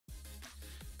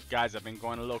Guys, I've been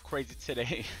going a little crazy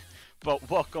today, but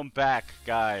welcome back,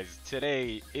 guys.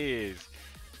 Today is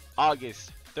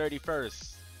August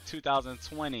 31st,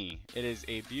 2020. It is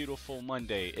a beautiful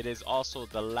Monday. It is also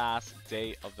the last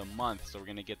day of the month, so we're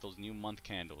going to get those new month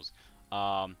candles.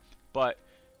 But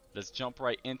let's jump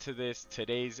right into this.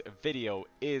 Today's video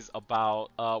is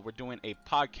about, we're doing a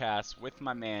podcast with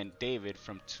my man David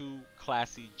from Two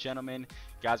Classy Gentlemen.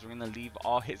 Guys, we're going to leave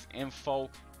all his info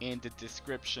in the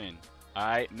description. All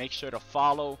right, make sure to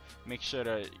follow, make sure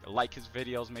to like his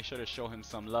videos, make sure to show him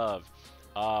some love.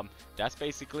 That's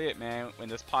basically it, man. In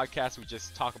this podcast, we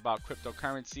just talk about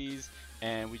cryptocurrencies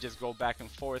and we just go back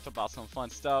and forth about some fun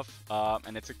stuff.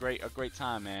 And it's a great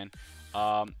time, man.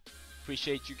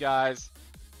 Appreciate you guys.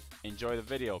 Enjoy the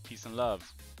video. Peace and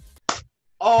love.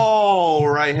 All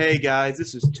right, hey guys,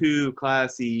 this is Two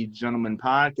Classy Gentlemen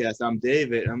podcast. I'm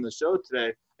David. On the show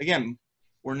today, again,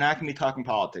 we're not going to be talking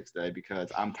politics today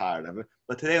because I'm tired of it.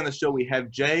 But today on the show, we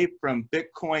have Jay from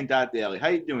Bitcoin.daily. How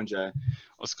you doing, Jay?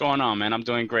 What's going on, man? I'm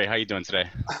doing great. How you doing today?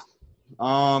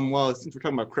 Well, since we're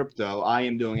talking about crypto, I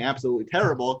am doing absolutely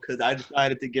terrible because I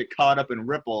decided to get caught up in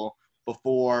Ripple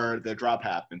before the drop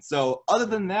happened. So other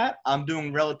than that, I'm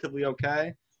doing relatively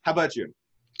okay. How about you?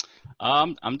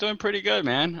 I'm doing pretty good,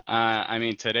 man. I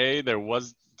mean, today there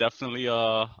was definitely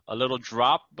a little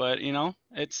drop, but you know,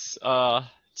 it's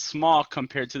small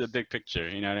compared to the big picture.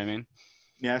 You know what I mean?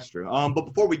 Yeah, that's true. But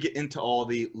before we get into all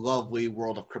the lovely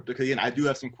world of crypto, because again, I do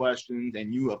have some questions,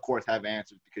 and you, of course, have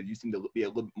answers because you seem to be a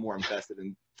little bit more invested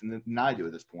than I do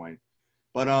at this point.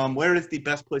 But where is the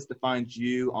best place to find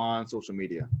you on social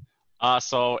media?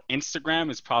 So Instagram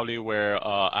is probably where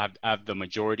I have the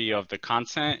majority of the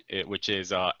content, which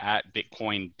is at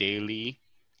Bitcoin Daily.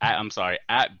 At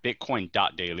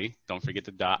Bitcoin.daily. Don't forget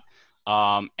the dot.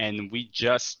 And we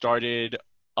just started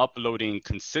uploading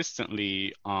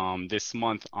consistently this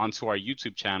month onto our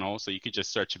YouTube channel. So you could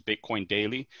just search Bitcoin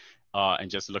Daily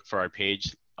and just look for our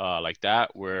page like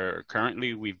that. Where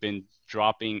currently we've been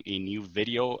dropping a new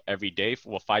video every day,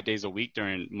 5 days a week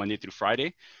during Monday through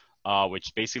Friday.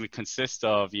 Which basically consists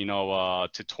of,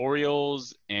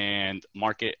 tutorials and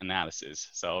market analysis.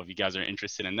 So if you guys are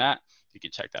interested in that, you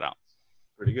can check that out.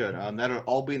 Pretty good. That'll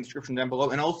all be in the description down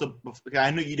below. And also, I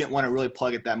know you didn't want to really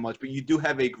plug it that much, but you do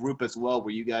have a group as well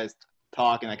where you guys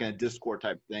talk in like a Discord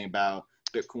type thing about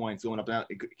Bitcoin going up and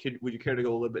down. Would you care to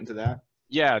go a little bit into that?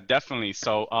 Yeah, definitely.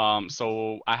 So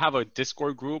I have a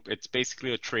Discord group. It's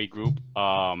basically a trade group.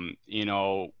 What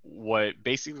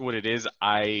it is,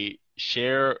 I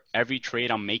share every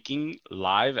trade I'm making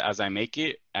live as I make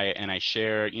it. I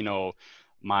share,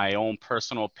 my own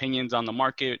personal opinions on the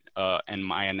market and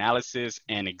my analysis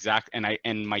and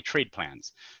my trade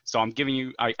plans. So I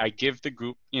give the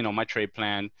group, my trade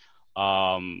plan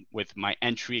with my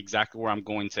entry, exactly where I'm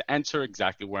going to enter,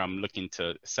 exactly where I'm looking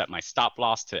to set my stop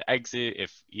loss to exit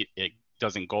if it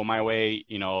doesn't go my way,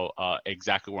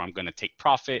 exactly where I'm going to take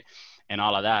profit and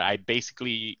all of that.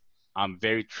 I'm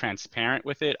very transparent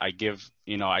with it. I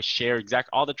share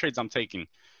all the trades I'm taking.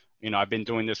 I've been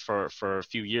doing this for a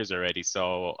few years already,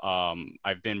 so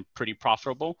I've been pretty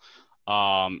profitable.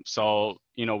 So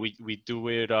we do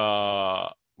it.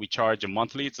 We charge a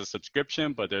monthly. It's a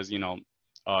subscription, but there's you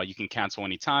can cancel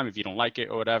anytime if you don't like it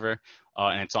or whatever.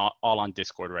 And it's all on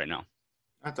Discord right now.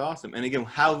 That's awesome. And again,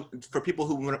 for people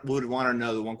who would want to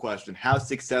know the one question, how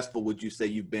successful would you say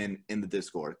you've been in the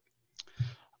Discord?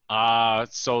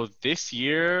 So this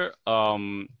year,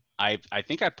 I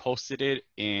think I posted it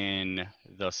in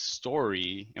the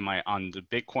story on the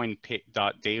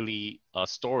Bitcoin.daily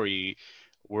story.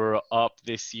 We're up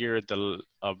this year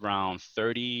around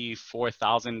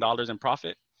 $34,000 in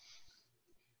profit.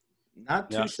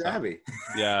 Not too shabby.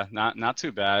 So, yeah, not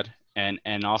too bad.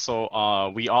 And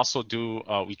also we also do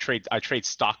I trade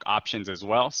stock options as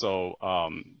well. So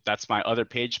that's my other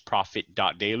page,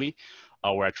 profit.daily.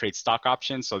 Where I trade stock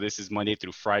options. So this is Monday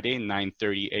through Friday,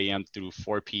 9:30 a.m. through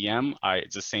 4 p.m.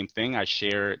 It's the same thing. I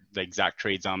share the exact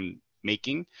trades I'm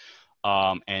making.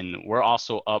 And we're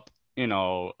also up,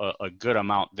 a good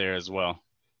amount there as well.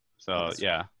 So,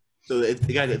 yeah. So if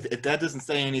that doesn't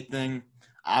say anything,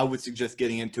 I would suggest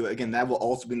getting into it. Again, that will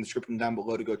also be in the description down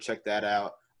below to go check that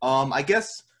out. I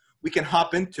guess we can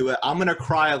hop into it. I'm going to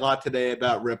cry a lot today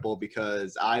about Ripple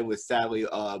because I was sadly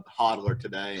a hodler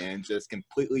today and just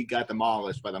completely got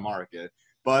demolished by the market.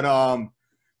 But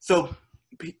so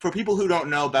for people who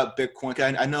don't know about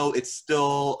Bitcoin, I know it's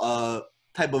still a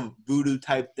type of voodoo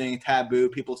type thing, taboo.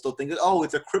 People still think, oh,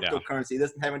 it's a cryptocurrency. It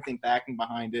doesn't have anything backing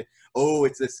behind it. Oh,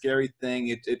 it's a scary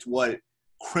thing. It's what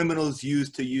criminals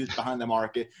use behind the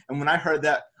market. And when I heard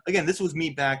that, again, this was me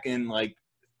back in like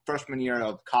freshman year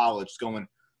of college going,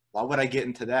 why would I get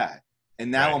into that? And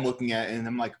now Right. I'm looking at it and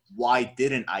I'm like, why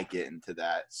didn't I get into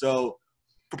that? So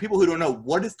for people who don't know,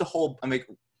 what is the whole, I mean,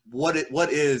 what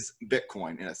is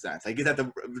Bitcoin in a sense? I guess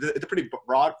it's a pretty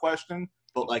broad question,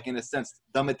 but like in a sense,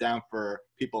 dumb it down for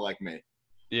people like me.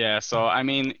 Yeah, so I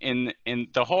mean, in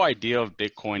the whole idea of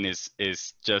Bitcoin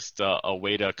is just a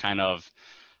way to kind of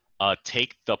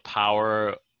take the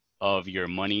power of your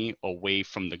money away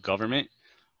from the government.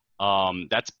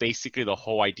 That's basically the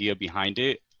whole idea behind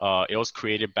it. It was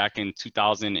created back in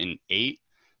 2008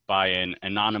 by an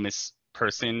anonymous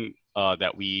person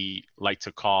that we like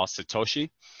to call Satoshi.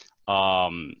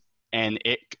 Um, and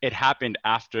it happened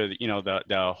after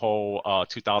the whole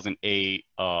 2008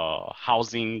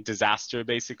 housing disaster,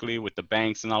 basically with the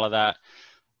banks and all of that.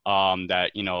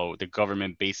 That the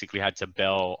government basically had to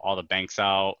bail all the banks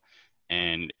out,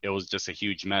 and it was just a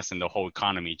huge mess, and the whole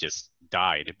economy just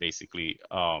died basically.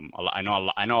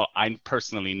 I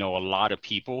personally know a lot of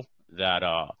people that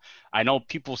I know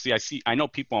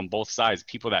people on both sides,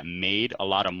 people that made a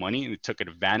lot of money and took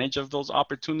advantage of those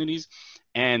opportunities,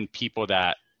 and people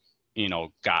that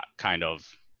got kind of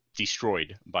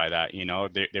destroyed by that.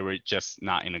 They were just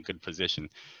not in a good position.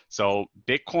 So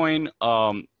Bitcoin,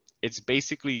 it's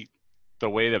basically the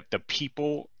way that the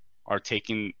people are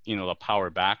taking, the power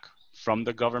back from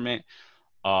the government,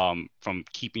 from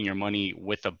keeping your money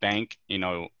with a bank.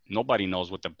 Nobody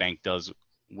knows what the bank does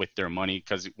with their money,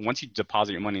 because once you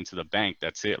deposit your money into the bank,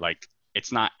 that's it. Like,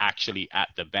 it's not actually at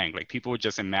the bank. Like, people would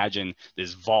just imagine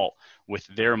this vault with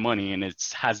their money and it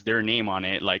has their name on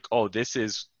it. Like, oh, this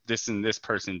is this and this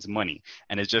person's money,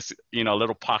 and it's just a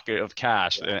little pocket of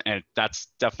cash. And that's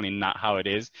definitely not how it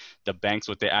is. The banks,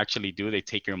 what they actually do, they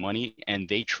take your money and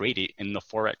they trade it in the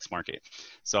forex market.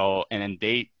 So, and then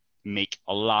they make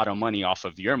a lot of money off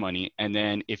of your money. And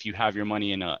then if you have your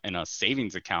money in a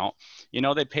savings account,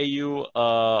 they pay you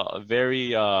a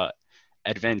very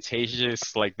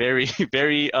advantageous, like very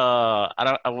very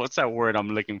I don't, what's that word I'm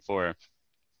looking for?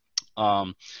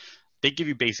 um they give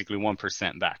you basically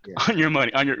 1% back Yeah. on your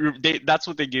money, that's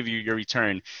what they give you, your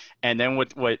return. And then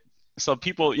what so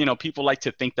people, people like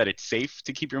to think that it's safe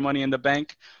to keep your money in the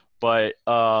bank, but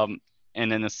and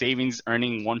then the savings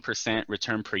earning 1%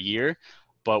 return per year.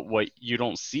 But what you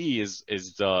don't see is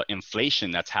the inflation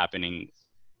that's happening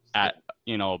at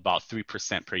about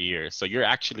 3% per year. So you're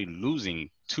actually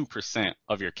losing 2%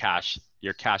 of your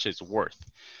cash's worth,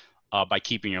 by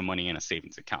keeping your money in a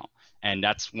savings account. And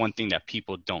that's one thing that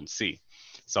people don't see.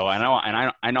 So I know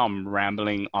I'm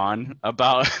rambling on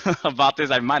about about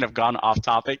this. I might have gone off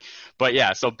topic, but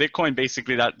yeah. So Bitcoin,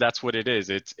 basically, that's what it is.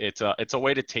 It's a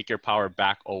way to take your power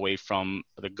back away from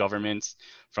the governments,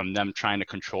 from them trying to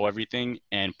control everything,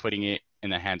 and putting it in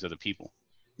the hands of the people.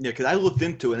 Yeah, because I looked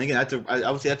into it, and again,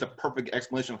 I would say that's a perfect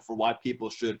explanation for why people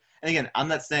should. And again, I'm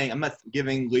not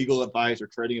giving legal advice or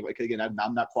trading advice. Because again,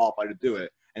 I'm not qualified to do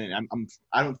it, and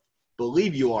I don't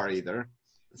believe you are either.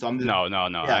 So I'm just, No.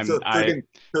 yeah. So again,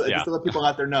 Yeah. just to let people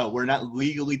out there know, we're not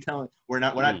legally telling, we're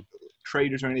not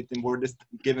traders or anything. We're just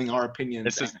giving our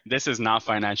opinions. This is not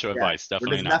financial Yeah, advice. we're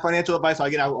Definitely just not. not financial advice. So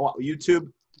again, YouTube,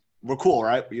 we're cool,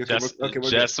 right? Okay, we're good.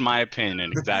 Just my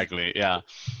opinion. Exactly. Yeah.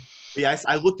 Yeah,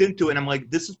 I looked into it and I'm like,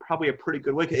 this is probably a pretty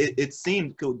good way. It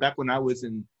seemed cool. Back when I was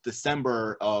in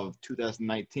December of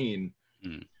 2019,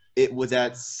 Mm. it was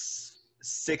at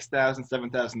 $6,000,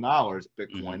 $7,000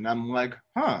 Bitcoin. Mm-hmm. And I'm like,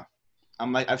 huh.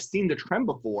 I'm like, I've seen the trend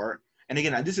before. And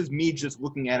again, this is me just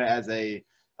looking at it as a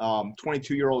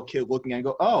 22-year-old kid looking at it and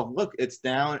go, oh, look, it's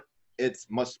down. It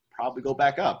must probably go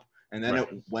back up. And then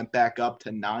Right. it went back up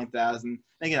to 9,000.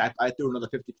 Again, I threw another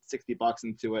 50, $60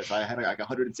 into it. So I had like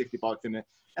 $160 in it.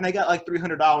 And I got like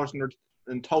 $300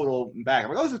 in total back.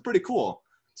 I'm like, oh, this is pretty cool.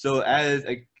 So as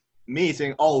me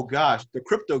saying, oh gosh, the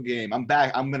crypto game, I'm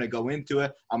back. I'm going to go into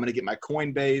it. I'm going to get my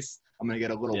Coinbase. I'm going to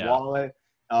get a little Yeah. wallet.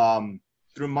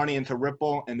 Threw money into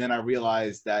Ripple. And then I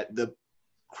realized that the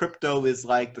crypto is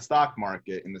like the stock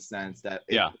market in the sense that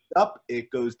it goes up, it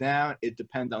goes down. It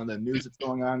depends on the news that's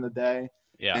going on in the day.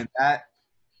 Yeah. And that,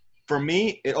 for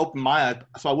me, it opened my eyes.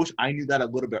 So I wish I knew that a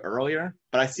little bit earlier.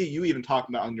 But I see you even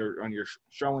talking about on your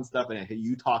show and stuff, and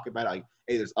you talk about it, like,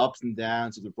 hey, there's ups and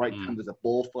downs. There's a right time. There's a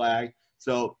bull flag.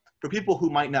 So for people who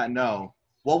might not know,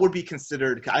 what would be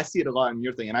considered? Cause I see it a lot in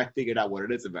your thing, and I figured out what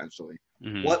it is eventually.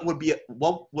 Mm-hmm. What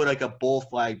would like a bull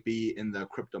flag be in the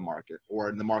crypto market or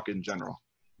in the market in general?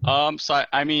 So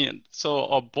I mean, so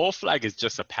a bull flag is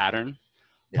just a pattern.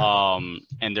 Yeah.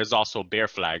 And there's also bear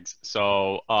flags.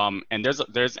 So and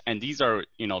and these are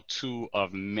two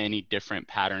of many different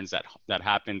patterns that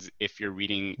happens if you're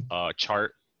reading a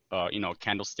chart,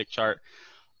 candlestick chart.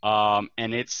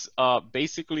 And it's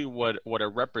basically what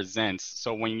it represents.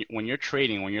 So when you're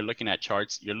trading, when you're looking at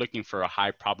charts, you're looking for a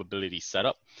high probability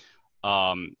setup,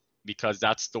 um, because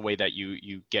that's the way that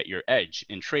you get your edge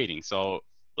in trading. So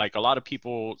like a lot of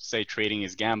people say trading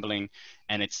is gambling,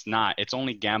 and it's not. It's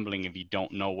only gambling if you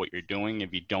don't know what you're doing,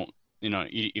 if you don't,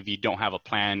 if you don't have a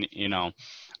plan,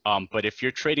 but if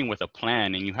you're trading with a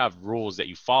plan and you have rules that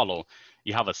you follow,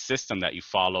 you have a system that you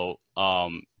follow,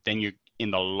 then you're in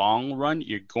the long run,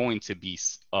 you're going to be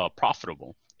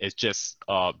profitable. It's just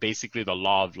basically the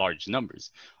law of large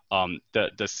numbers.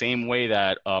 The same way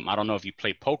that I don't know if you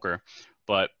play poker,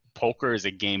 but poker is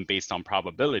a game based on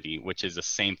probability, which is the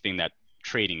same thing that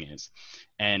trading is,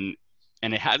 and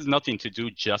and it has nothing to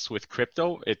do just with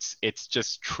crypto. It's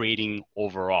just trading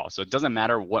overall. So it doesn't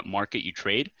matter what market you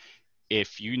trade.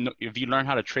 If you learn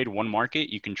how to trade one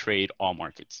market, you can trade all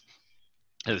markets.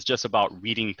 It's just about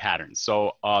reading patterns.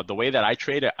 So the way that I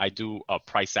trade it, I do a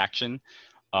price action.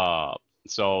 Uh,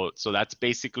 so that's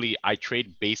basically I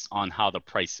trade based on how the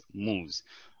price moves.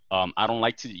 I don't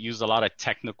like to use a lot of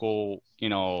technical,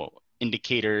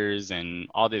 indicators and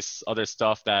all this other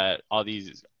stuff that all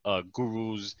these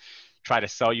gurus try to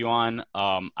sell you on.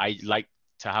 I like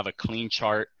to have a clean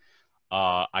chart.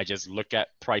 I just look at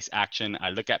price action. I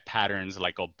look at patterns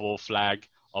like a bull flag.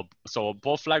 So a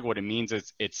bull flag, what it means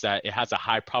is it's that it has a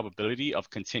high probability of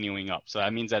continuing up. So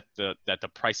that means that the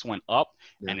price went up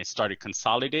Yeah. and it started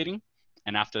consolidating.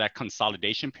 And after that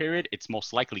consolidation period, it's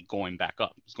most likely going back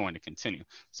up. It's going to continue.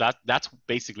 So that's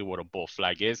basically what a bull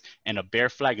flag is. And a bear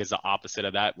flag is the opposite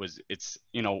of that. It's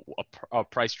a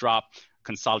price drop,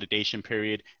 consolidation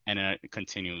period, and then it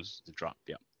continues to drop.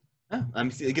 Yeah. Yeah.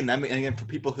 Again, for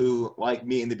people who, like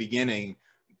me in the beginning,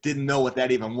 didn't know what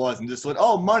that even was and just went,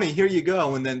 oh, money, here you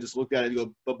go. And then just looked at it and go,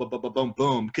 boom, boom, boom, boom, boom,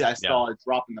 boom, because I Yeah. saw it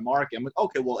drop in the market. I'm like,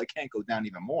 okay, well, it can't go down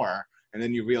even more. And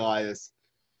then you realize,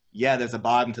 yeah, there's a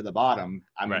bottom to the bottom.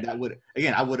 I mean, Right.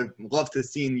 I would have loved to have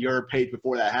seen your page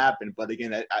before that happened. But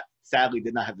again, I sadly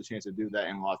did not have the chance to do that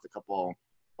and lost a couple.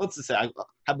 Let's just say,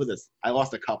 how about this? I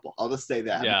lost a couple. I'll just say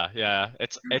that. Yeah.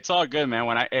 It's all good, man.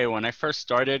 When I first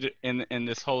started in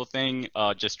this whole thing,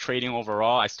 just trading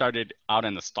overall, I started out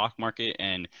in the stock market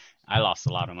and I lost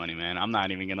a lot of money, man. I'm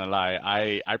not even gonna lie.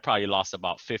 I probably lost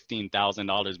about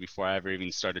 $15,000 before I ever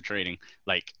even started trading,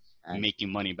 like And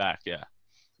making money back. Yeah.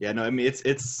 yeah, no, I mean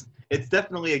it's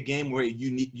definitely a game where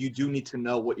you do need to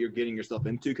know what you're getting yourself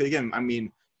into. Because again, I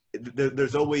mean,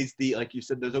 there's always the, like you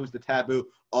said, there's always the taboo.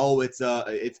 Oh, it's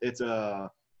a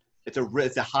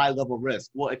high level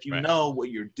risk. Well, if you Right. know what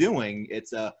you're doing,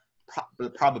 the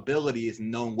probability is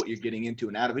knowing what you're getting into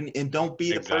and out of it. And don't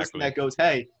be the person Exactly. that goes,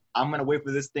 hey, I'm gonna wait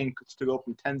for this thing to go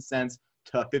from 10 cents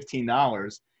to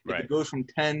 $15. If it Right. goes from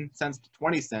 10 cents to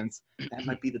 20 cents, that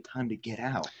might be the time to get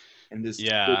out and just wait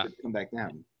Yeah. for it to come back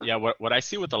down. Yeah, what I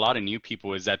see with a lot of new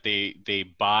people is that they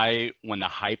buy when the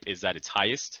hype is at its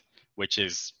highest, which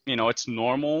is, it's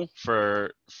normal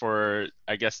for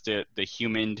I guess the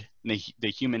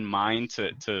human mind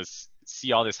to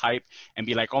see all this hype and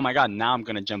be like, "Oh my God, now I'm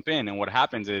going to jump in." And what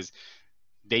happens is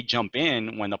they jump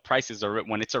in when the prices are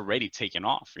when it's already taken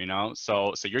off.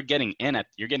 So you're getting in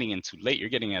too late. You're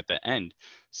getting at the end.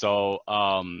 So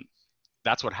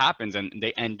that's what happens, and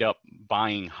they end up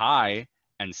buying high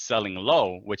and selling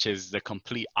low, which is the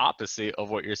complete opposite of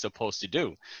what you're supposed to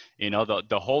do.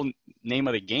 The whole name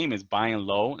of the game is buying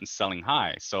low and selling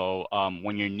high. So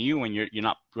when you're new and you're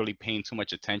not really paying too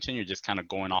much attention, you're just kind of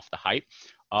going off the hype.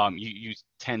 You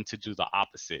tend to do the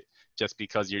opposite just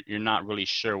because you're not really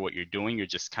sure what you're doing. You're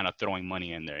just kind of throwing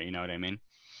money in there. You know what I mean?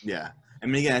 Yeah, I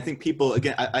mean, again, I think people,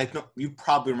 again, I know you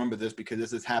probably remember this because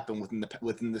this has happened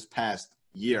within this past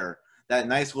year. That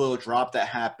nice little drop that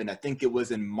happened, I think it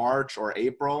was in March or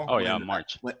April Oh yeah, when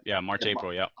March. Yeah, March,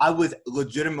 April. Yeah. I was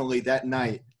legitimately that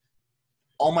night.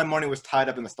 All my money was tied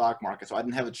up in the stock market, so I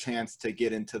didn't have a chance to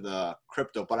get into the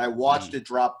crypto. But I watched it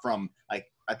drop from, like,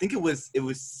 I think was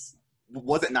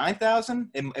it 9,000?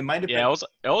 It might have been, Yeah,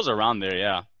 it was around there.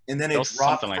 Yeah, and then it it was something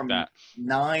dropped like from that.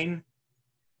 9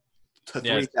 to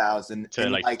Yeah, 3,000 to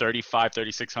in like like 35,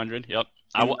 3600. Yep.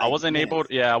 in I like wasn't able,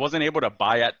 minutes. yeah, I wasn't able to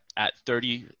buy at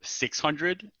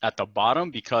 3600 at the bottom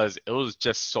because it was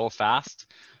just so fast.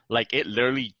 Like it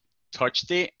literally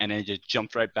touched it and then just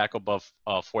jumped right back above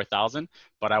 4000,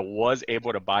 but I was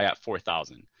able to buy at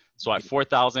 4000. So at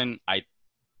 4000, I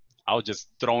was just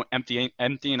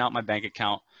emptying out my bank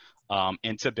account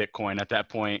into Bitcoin at that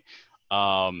point.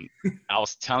 I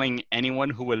was telling anyone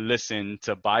who would listen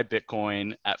to buy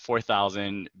Bitcoin at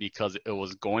 4,000 because it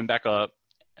was going back up.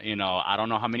 I don't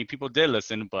know how many people did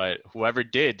listen, but whoever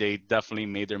did, they definitely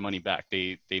made their money back.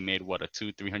 They made what, a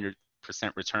two, 300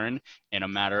 return in a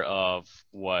matter of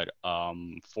what,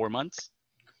 4 months.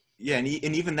 Yeah, and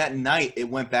even that night, it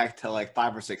went back to like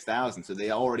 5 or 6 thousand. So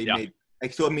they already Yeah, made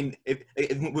like. So I mean,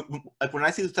 like when I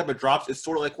see this type of drops, it's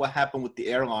sort of like what happened with the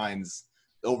airlines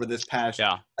over this past.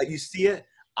 yeah, Like you see it.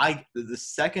 The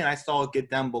second I saw it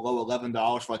get down below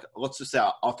 $11 for like, let's just say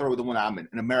I'll throw the one I'm in,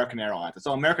 an American Airlines. I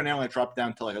saw American Airlines drop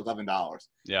down to like $11.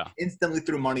 yeah, Instantly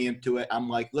threw money into it. I'm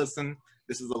like, listen,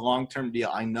 this is a long-term deal.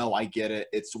 I know, I get it.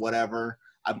 It's whatever.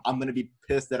 I'm gonna be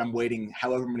pissed that I'm waiting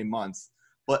however many months,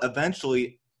 but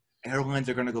eventually airlines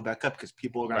are going to go back up because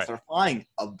people are going to right, start flying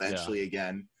yeah, eventually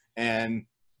again. And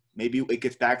maybe it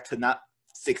gets back to not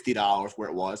 $60 where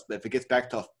it was, but if it gets back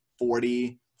to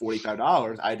 $40,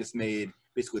 $45, I just made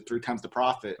basically 3 times the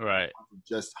profit right,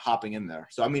 just hopping in there.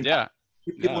 So, I mean, yeah,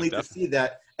 people no, need to definitely, see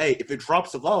that, hey, if it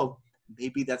drops low,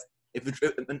 maybe that's,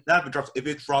 not if it drops, if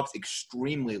it drops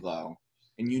extremely low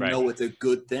and you right, know it's a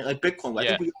good thing. Like Bitcoin, I yeah,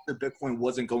 think we thought that Bitcoin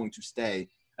wasn't going to stay,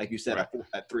 like you said, right,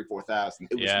 at 3, 4 thousand.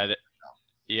 It was yeah,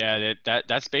 yeah,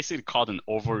 that's basically called an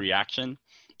overreaction.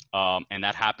 And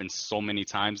that happens so many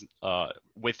times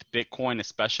with Bitcoin,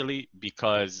 especially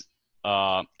because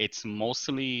it's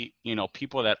mostly,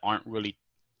 people that aren't really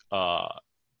uh,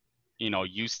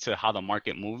 used to how the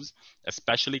market moves,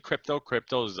 especially crypto.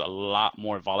 Crypto is a lot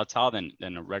more volatile than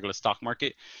a regular stock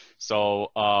market.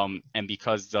 So, and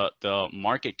because the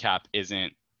market cap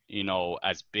isn't,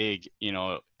 as big,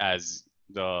 as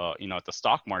the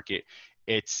stock market,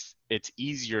 it's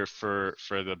easier for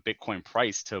the Bitcoin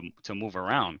price to move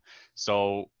around.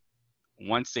 So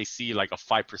once they see like a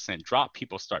 5% drop,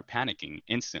 people start panicking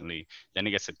instantly. Then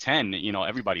it gets to 10,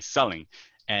 everybody's selling.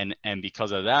 And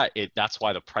because of that, that's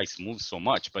why the price moves so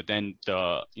much. But then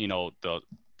the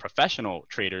professional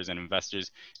traders and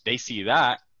investors, they see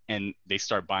that and they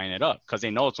start buying it up because they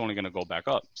know it's only going to go back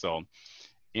up. So,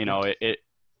 you know,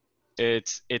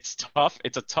 it's tough.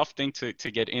 It's a tough thing to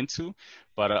get into,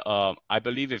 but I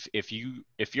believe if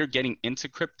you're getting into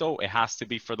crypto, it has to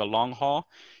be for the long haul.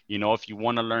 If you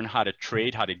want to learn how to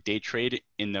trade, how to day trade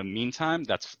in the meantime,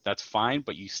 that's fine.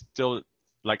 But you still,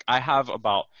 like, I have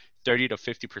about 30 to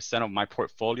 50% of my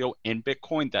portfolio in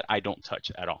Bitcoin that I don't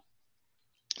touch at all.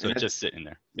 So and it's that's just sitting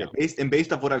there. yeah, Yeah.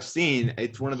 based off what I've seen,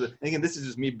 it's one of the. Again, this is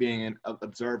just me being an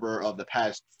observer of the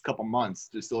past couple months,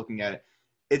 just looking at it.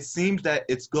 It seems that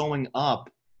it's going up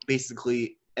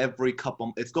basically every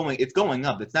couple. It's going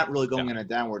up. It's not really Yeah. going in a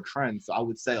downward trend. So I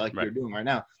would say, like Right. you're doing right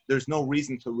now, there's no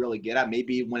reason to really get out.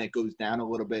 Maybe when it goes down a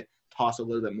little bit, toss a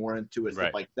little bit more into it, stuff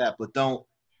Right. like that. But don't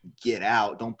get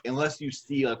out. Don't unless you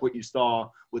see like what you saw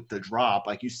with the drop.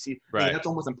 Like you see, Right. that's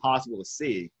almost impossible to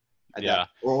see at that, Yeah.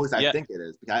 or at least I Yeah. think it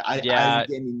is. Because I Yeah. didn't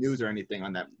get any news or anything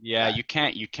on that Yeah,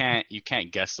 fact. you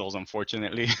can't guess those,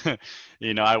 unfortunately.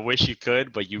 I wish you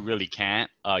could, but you really can't.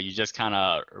 You just kind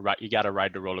of you gotta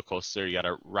ride the roller coaster. You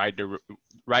gotta ride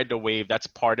the wave. That's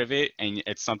part of it, and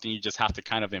it's something you just have to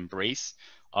kind of embrace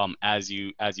as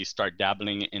you start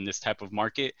dabbling in this type of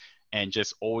market, and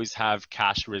just always have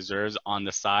cash reserves on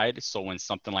the side. So when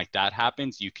something like that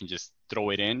happens, you can just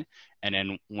throw it in, and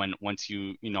then once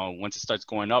it starts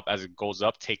going up, as it goes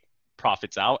up, take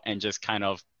profits out and just kind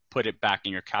of put it back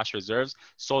in your cash reserves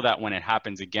so that when it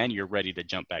happens again, you're ready to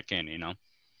jump back in.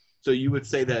 So you would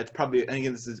say that it's probably, and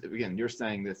again, this is again, you're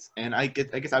saying this, and I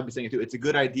guess I'd be saying it too. It's a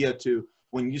good idea to,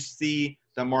 when you see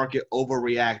the market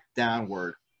overreact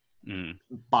downward, Mm,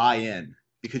 buy in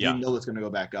because you yeah, know it's going to go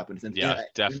back up. yeah, Has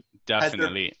there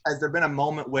definitely. has there been a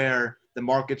moment where the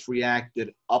market's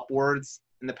reacted upwards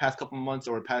in the past couple of months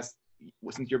or past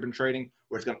since you've been trading,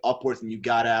 where it's gone upwards and you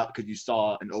got out because you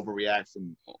saw an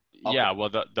overreaction upward? Yeah, well,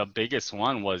 the biggest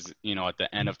one was, at the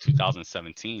end of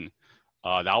 2017.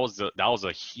 That was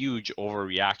a huge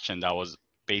overreaction that was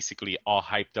basically all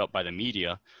hyped up by the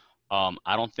media.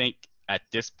 I don't think at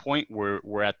this point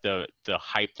we're at the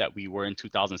hype that we were in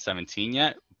 2017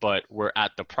 yet, but we're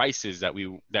at the prices that we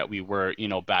were,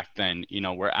 back then.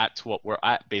 We're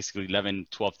at basically 11,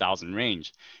 12,000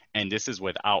 range, and this is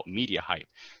without media hype.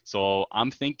 So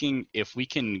I'm thinking if we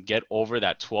can get over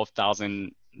that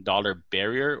 $12,000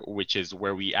 barrier, which is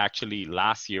where we actually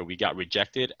last year we got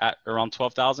rejected at around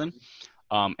 12,000,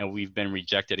 and we've been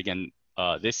rejected again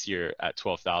this year at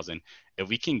 12,000. If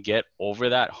we can get over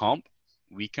that hump,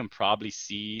 we can probably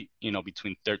see,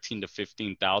 between 13 to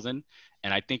 15,000.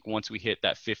 And I think once we hit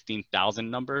that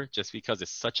 15,000 number, just because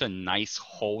it's such a nice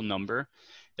whole number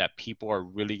that people are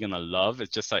really gonna love,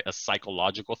 it's just like a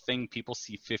psychological thing. People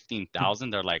see 15,000,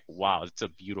 they're like, wow, it's a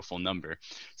beautiful number.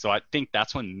 So I think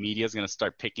that's when media is gonna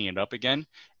start picking it up again,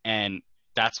 and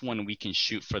that's when we can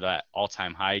shoot for that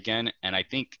all-time high again. And I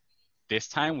think this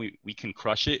time we can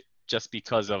crush it just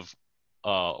because of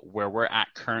where we're at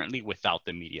currently without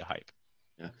the media hype.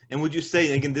 Yeah. And would you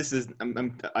say, again, this is,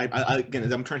 again,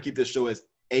 I'm trying to keep this show as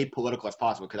apolitical as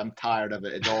possible because I'm tired of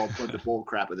it. It's all a bunch of bull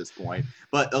crap at this point.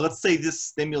 But let's say this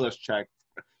stimulus check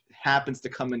happens to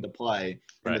come into play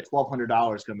and Right. the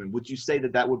 $1,200 come in. Would you say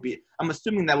that would be, I'm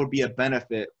assuming that would be a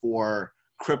benefit for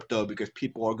crypto because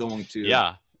people are going to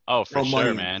Yeah. Oh, for throw sure, money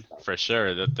in man. stuff? For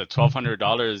sure. The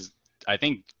 $1,200, I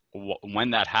think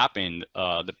when that happened,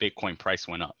 the Bitcoin price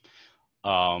went up.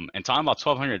 And talking about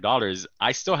 $1,200,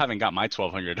 I still haven't got my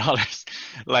 $1,200.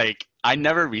 Like I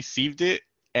never received it,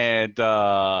 and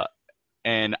I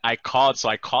called, so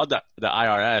I called the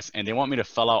IRS, and they want me to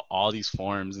fill out all these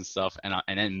forms and stuff, and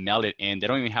then mail it in. They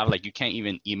don't even have, like, you can't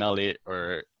even email it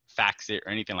or fax it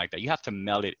or anything like that. You have to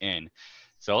mail it in.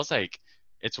 So I was like,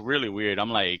 it's really weird.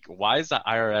 I'm like, why is the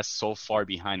IRS so far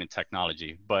behind in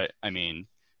technology? But I mean,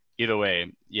 either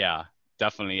way, yeah,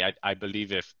 definitely. I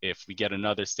believe if we get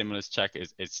another stimulus check,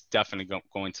 it's definitely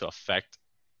going to affect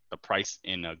the price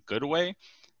in a good way,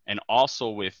 and also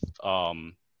with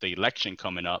the election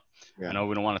coming up. I Yeah. know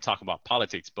we don't want to talk about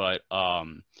politics, but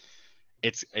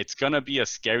it's gonna be a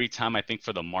scary time, I think,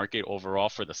 for the market overall,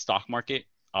 for the stock market.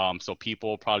 So people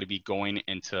will probably be going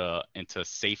into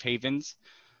safe havens,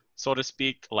 so to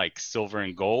speak, like silver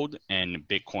and gold, and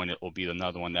Bitcoin. It will be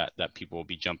another one that people will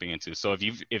be jumping into. So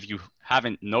if you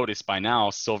haven't noticed by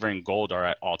now, silver and gold are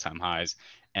at all-time highs,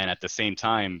 and at the same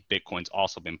time, Bitcoin's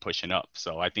also been pushing up.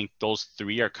 So I think those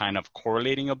three are kind of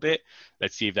correlating a bit.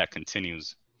 Let's see if that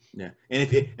continues. Yeah. And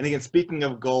again, speaking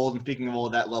of gold and speaking of all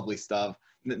that lovely stuff,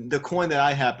 the coin that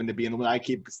I happen to be in, the one I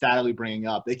keep steadily bringing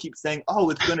up, they keep saying,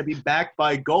 "Oh, it's going to be backed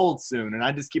by gold soon," and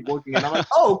I just keep looking at it. I'm like,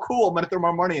 "Oh, cool! I'm going to throw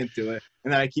my money into it,"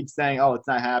 and then I keep saying, "Oh, it's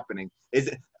not happening." Is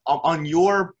it on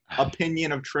your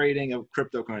opinion of trading of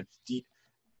cryptocurrency?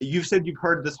 You've said you've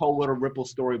heard this whole little Ripple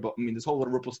story, but I mean this whole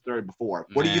little Ripple story before.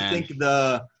 What do you Man, think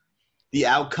the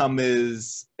outcome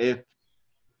is? If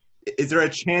is there a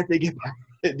chance they get back?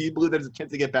 Do you believe there's a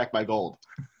chance to get back by gold?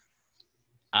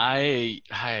 I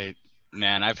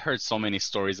man, I've heard so many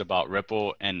stories about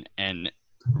Ripple, and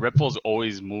Ripple's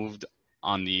always moved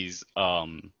on these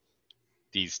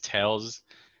tales,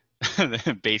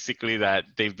 basically, that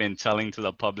they've been telling to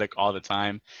the public all the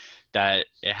time, that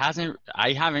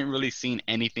I haven't really seen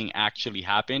anything actually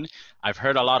happen. I've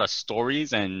heard a lot of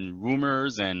stories and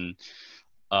rumors and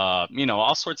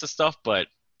all sorts of stuff, but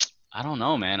I don't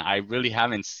know, man. I really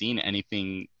haven't seen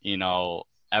anything,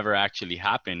 ever actually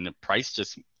happen.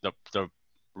 The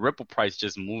Ripple price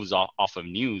just moves off of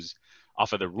news,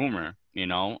 off of the rumor,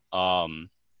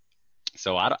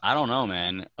 So I don't know,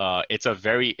 man.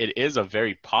 It is a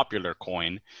very popular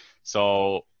coin,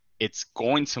 so it's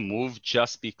going to move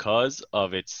just because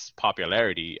of its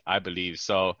popularity, I believe.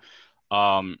 So,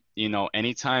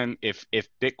 anytime if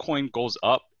Bitcoin goes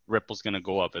up, Ripple's gonna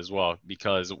go up as well,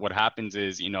 because what happens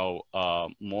is,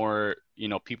 more,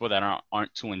 people that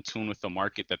aren't too in tune with the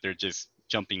market, that they're just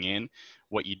jumping in.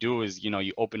 What you do is,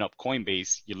 you open up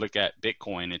Coinbase, you look at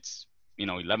Bitcoin, it's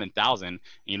 11,000, and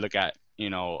you look at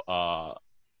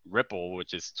Ripple,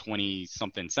 which is 20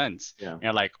 something cents. Yeah. And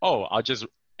you're like, oh, I'll just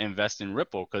invest in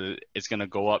Ripple because it's going to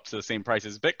go up to the same price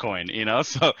as Bitcoin.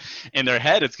 So in their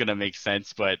head, it's going to make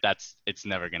sense, but it's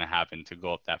never going to happen to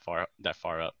go up that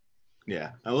far up.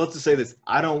 Yeah. And let's just say this.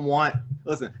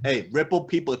 Listen, hey, Ripple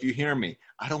people, if you hear me,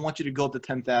 I don't want you to go up to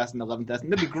 10,000, 11,000.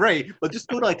 That'd be great, but just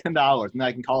go to like $10 and then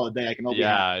I can call it a day. I can be happy.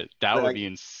 Yeah, that But would like, be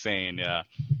insane. Yeah.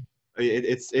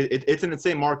 it's an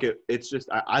insane market. It's just,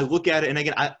 I look at it, and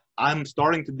again, I'm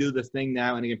starting to do this thing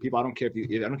now. And again, people, I don't care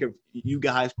if you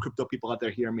guys, crypto people out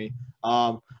there, hear me.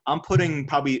 I'm putting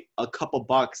probably a couple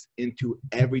bucks into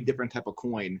every different type of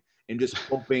coin and just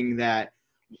hoping that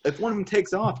if one of them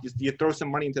takes off, just you throw some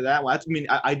money into that one.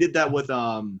 I did that with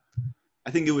I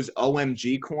think it was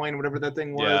OMG coin, whatever that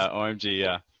thing was. Yeah, OMG,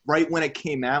 yeah. Right when it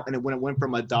came out, and when it went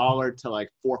from $1 to like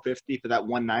 $4.50 for that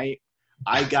one night,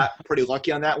 I got pretty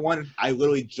lucky on that one. I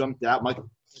literally jumped out. I'm like,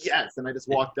 yes, and I just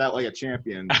walked out like a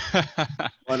champion.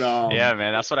 But yeah,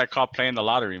 man, that's what I call playing the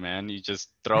lottery, man. You just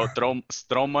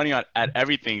throw money at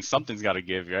everything. Something's got to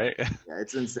give, right? yeah,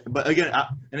 it's insane. But again,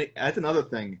 that's another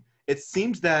thing. It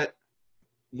seems that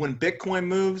when Bitcoin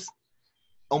moves,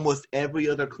 almost every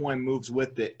other coin moves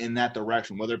with it in that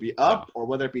direction, whether it be up or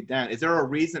whether it be down. Is there a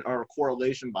reason or a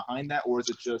correlation behind that, or is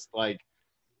it just like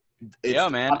it's Yeah,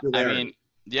 man. popularity?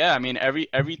 I mean,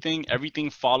 everything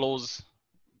follows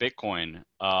Bitcoin.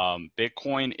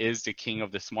 Bitcoin is the king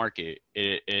of this market.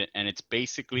 And it's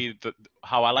basically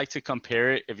how I like to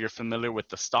compare it. If you're familiar with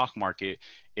the stock market,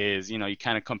 is you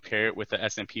kind of compare it with the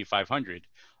S&P 500.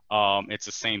 it's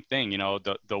the same thing. You know,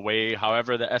 the way,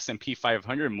 however, the S&P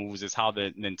 500 moves is how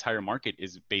the entire market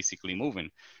is basically moving.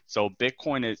 So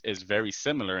Bitcoin is very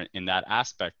similar in that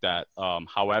aspect, that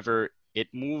however it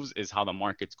moves is how the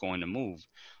market's going to move.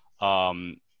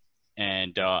 Um,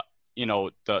 and you know,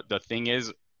 the thing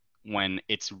is, when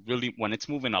it's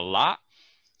moving a lot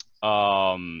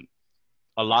of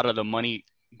the money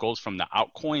goes from the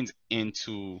altcoins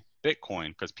into Bitcoin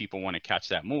because people want to catch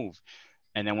that move.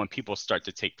 And then when people start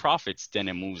to take profits, then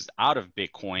it moves out of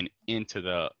Bitcoin into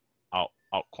the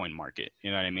altcoin market.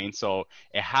 You know what I mean? So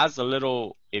it has a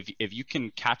little, if you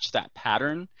can catch that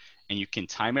pattern and you can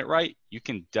time it right, you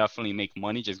can definitely make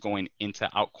money just going into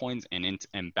altcoins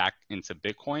and back into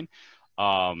Bitcoin.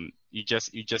 You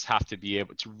just have to be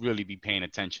able to really be paying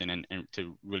attention and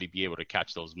to really be able to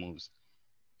catch those moves.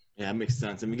 Yeah, that makes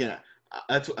sense. And again,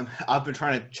 that's I've been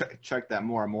trying to check that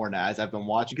more and more now as I've been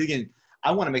watching. 'Cause again,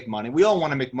 I want to make money. We all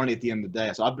want to make money at the end of the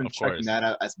day. So I've been Of checking course. that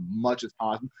out as much as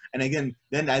possible. And again,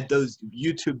 then at those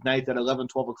YouTube nights at 11,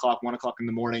 12 o'clock, 1 o'clock in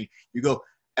the morning, you go,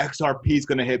 XRP is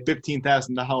going to hit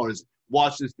 $15,000.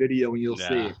 Watch this video and you'll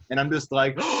see. Yeah. And I'm just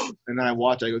like, and then I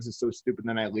watch, I go, this is so stupid. And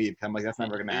then I leave. I'm like, that's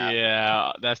never going to happen.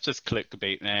 Yeah, that's just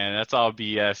clickbait, man. That's all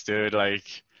BS, dude.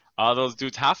 Like, all those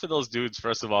dudes, half of those dudes,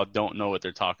 first of all, don't know what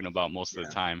they're talking about most of the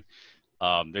Yeah.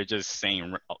 time. They're just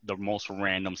saying the most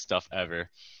random stuff ever.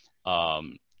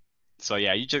 Um, so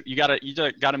yeah, you just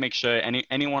gotta make sure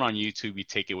anyone on YouTube, you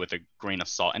take it with a grain of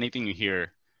salt. Anything you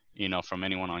hear, you know, from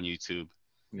anyone on YouTube.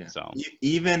 Yeah. So,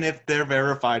 Even if they're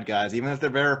verified, guys, even if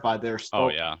they're verified, oh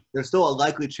yeah, there's still a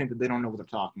likely chance that they don't know what they're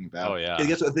talking about. oh yeah, Because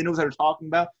guess what? If they know what they're talking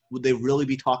about, would they really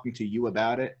be talking to you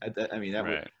about it? I mean, that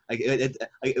would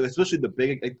right, especially the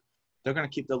big. They're gonna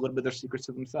keep a little bit of their secrets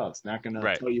to themselves. They're not gonna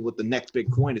right, tell you what the next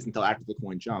big coin is until after the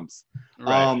coin jumps.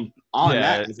 right. On Yeah,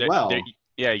 that as they're well,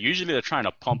 yeah. Usually they're trying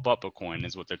to pump up a coin,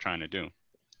 is what they're trying to do.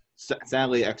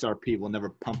 sadly, XRP will never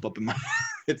pump up in my.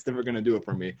 It's never gonna do it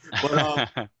for me.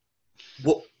 But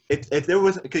well, if there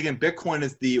was, again, Bitcoin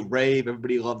is the rave.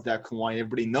 Everybody loves that coin.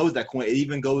 Everybody knows that coin. It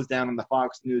even goes down on the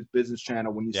Fox News business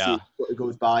channel when you see Yeah, it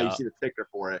goes by. You yeah, see the ticker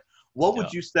for it. What yeah.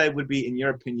 would you say would be, in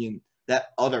your opinion,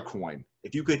 that other coin?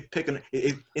 If you could pick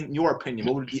in your opinion,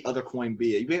 what would the other coin be?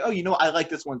 You'd be like, oh, you know, I like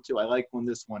this one too. I like when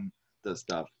this one does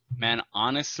stuff. Man,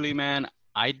 honestly, man,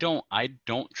 I don't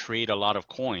trade a lot of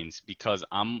coins because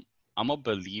I'm a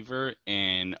believer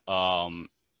in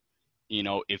you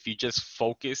know, if you just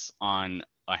focus on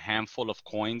a handful of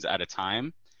coins at a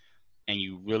time and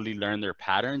you really learn their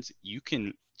patterns, you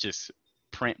can just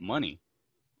print money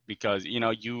because you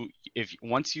know, you if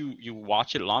once you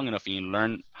watch it long enough and you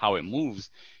learn how it moves,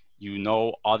 you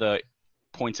know all the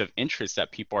points of interest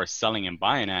that people are selling and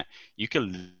buying at, you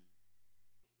can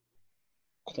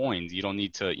coins. You don't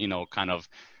need to, you know, kind of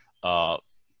uh,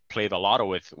 play the lotto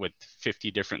with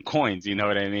 50 different coins. You know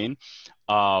what I mean?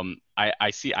 I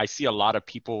see a lot of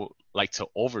people like to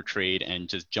overtrade and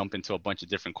just jump into a bunch of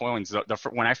different coins.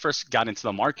 When I first got into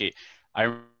the market,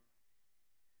 I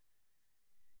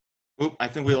Oop, I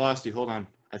think we lost you. Hold on.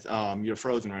 You're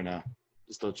frozen right now.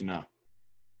 Just to let you know.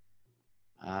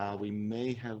 We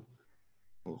may have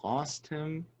lost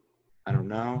him. I don't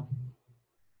know.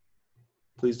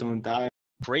 Please don't die.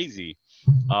 crazy.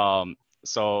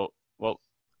 So well,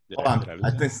 Hold on. did I I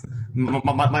lose him? think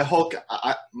my whole.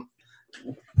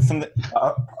 Something.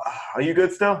 Are you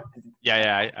good still? Yeah,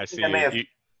 yeah, I I see think I may you. have.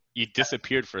 You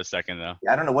disappeared for a second though.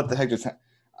 I don't know what the heck just.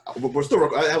 We're still.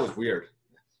 That was weird,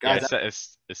 Yeah, guys.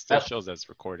 it still shows that's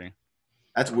recording.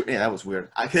 That's weird. Yeah, that was weird.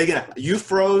 Again, you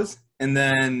froze, and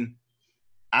then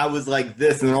I was like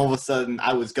this, and then all of a sudden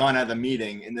I was gone out of the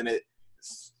meeting, and then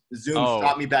Zoom Oh,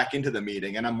 shot me back into the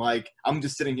meeting, and I'm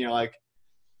just sitting here like,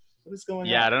 what is going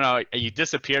yeah, on? I don't know. You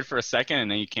disappeared for a second and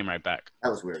then you came right back. That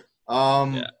was weird.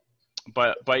 Yeah.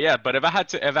 But if I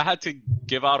had to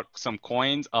give out some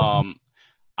coins,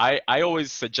 I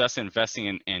always suggest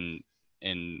investing in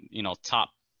you know, top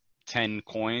 10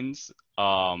 coins,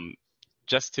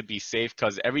 just to be safe,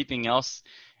 because everything else,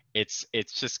 it's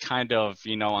just kind of,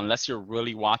 you know, unless you're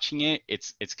really watching it,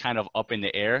 it's kind of up in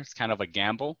the air. It's kind of a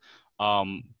gamble.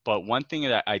 But one thing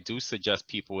that I do suggest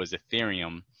people is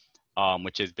Ethereum,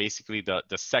 which is basically the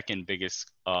second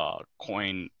biggest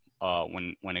coin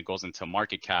when it goes into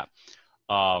market cap.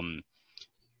 Um,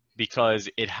 because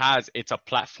it's a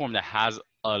platform that has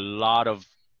a lot of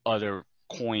other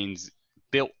coins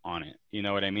built on it. You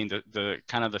know what I mean? The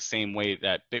kind of the same way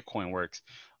that Bitcoin works.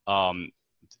 Um,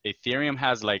 Ethereum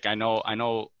has, like, I know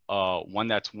one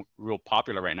that's real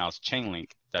popular right now is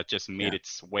Chainlink, that just made Yeah.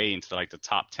 its way into like the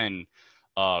top 10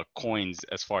 coins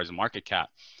as far as market cap.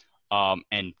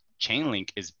 And Chainlink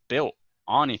is built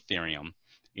on Ethereum,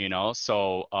 you know,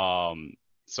 so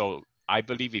So I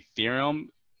believe Ethereum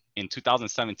in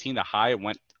 2017, the high it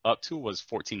went up to was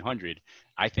 1400.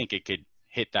 I think it could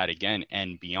hit that again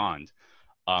and beyond.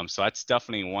 So that's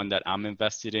definitely one that I'm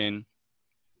invested in.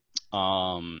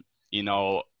 Um, you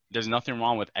know, there's nothing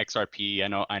wrong with XRP. I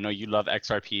know you love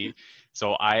XRP.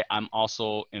 So I'm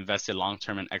also invested long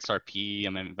term in XRP.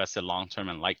 I'm invested long term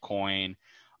in Litecoin,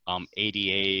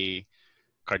 ADA,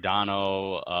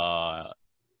 Cardano.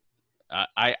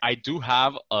 I do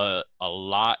have a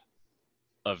lot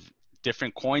of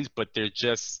different coins, but they're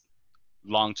just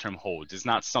long-term holds.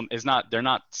 They're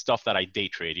not stuff that I day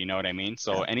trade, you know what I mean?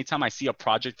 So Yeah, anytime I see a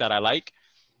project that I like,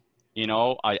 you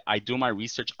know, I do my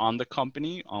research on the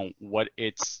company, on what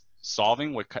it's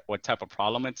solving, what type of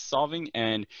problem it's solving,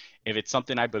 and if it's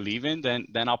something I believe in,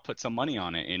 then I'll put some money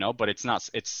on it, you know. But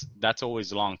that's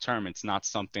always long term. It's not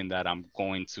something that I'm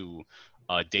going to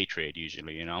day trade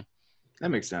usually, you know. that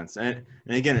makes sense. And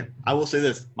again, I will say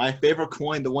this: my favorite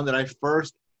coin, the one that I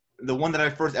first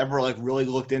ever like really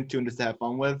looked into and just to have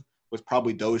fun with, was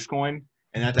probably Dogecoin.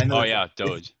 And I know Oh that's yeah,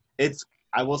 it's, Doge. it's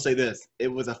I will say this: it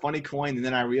was a funny coin, and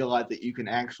then I realized that you can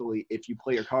actually, if you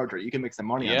play your cards right, you can make some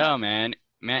money on that. Yeah, man.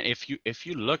 Man, if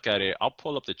you look at it, I'll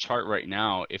pull up the chart right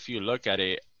now. If you look at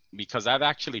it, because I've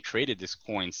actually traded this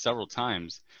coin several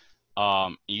times.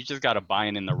 You just got to buy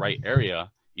in the right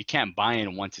area. You can't buy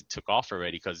in once it took off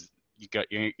already because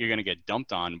you're gonna get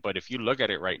dumped on. But if you look at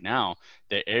it right now,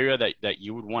 the area that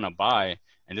you would want to buy,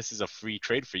 and this is a free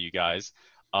trade for you guys,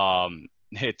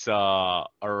 it's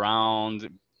around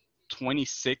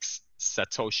 26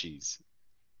 satoshis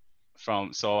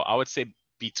from. So I would say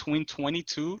between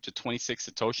 22 to 26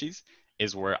 satoshis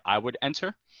is where I would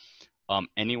enter.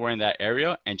 Anywhere in that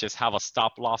area and just have a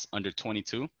stop loss under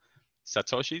 22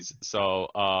 satoshis. So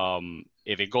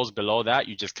if it goes below that,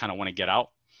 you just kind of want to get out.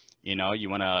 You know, you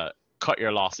want to cut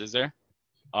your losses there.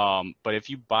 But if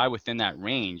you buy within that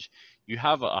range, you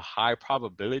have a high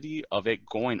probability of it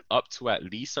going up to at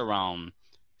least around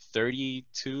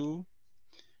 32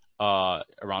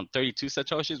 around 32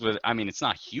 satoshis. With, I mean, it's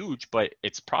not huge, but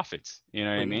it's profits, you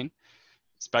know what Oh I yeah. mean?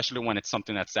 Especially when it's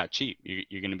something that's that cheap,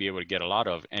 you're going to be able to get a lot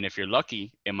of. And if you're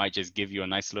lucky, it might just give you a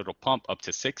nice little pump up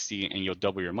to 60 and you'll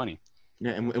double your money.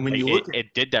 Yeah, and when Like you look at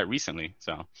it did that recently.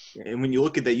 So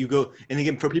that, you go, and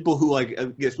again, for people who like,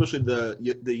 especially the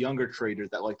younger traders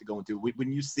that like to go into,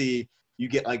 when you see you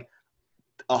get like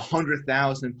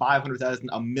 100,000, 500,000,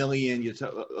 a million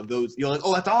of those, you're like,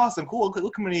 oh, that's awesome, cool.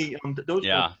 Look how many those.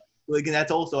 yeah, Like, and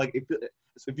that's also like,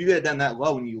 if you get down that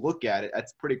low and you look at it,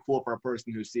 that's pretty cool for a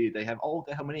person who sees they have, oh, look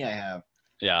at how many I have.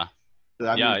 yeah, So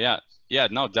I yeah, mean, yeah, yeah.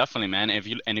 No, definitely, man. If,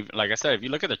 like I said, if you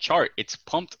look at the chart, it's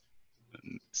pumped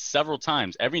several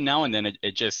times. Every now and then,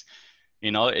 it just,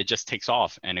 you know, it just takes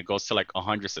off and it goes to like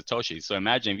 100 satoshis. So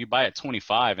imagine if you buy at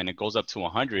 25 and it goes up to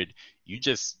 100, you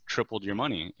just tripled your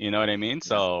money. You know what I mean?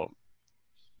 yeah, So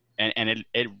and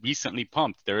it recently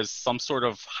pumped. There is some sort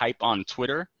of hype on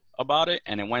Twitter about it,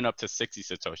 and it went up to 60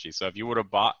 satoshi. So if you would have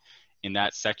bought in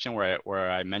that section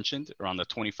where I mentioned around the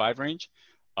 25 range,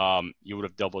 you would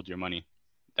have doubled your money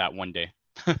that one day.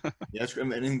 yeah.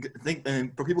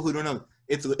 And for people who don't know,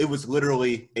 it was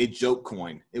literally a joke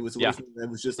coin. Yeah, It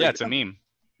was just yeah, like, it's a meme.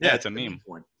 Yeah, yeah, it's it's a a meme meme.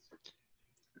 coin.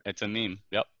 It's a meme.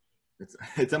 Yep.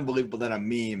 It's unbelievable that a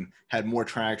meme had more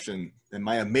traction than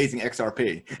my amazing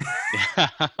XRP. Yeah.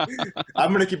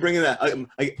 I'm gonna keep bringing that.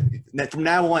 From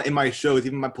now on in my shows,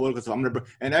 even my political stuff, I'm gonna.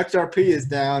 And XRP is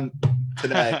down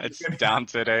today. It's down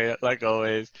today, like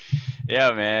always.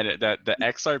 Yeah, man. That the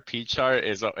XRP chart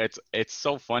is it's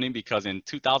so funny because in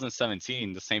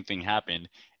 2017 the same thing happened.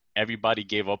 Everybody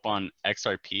gave up on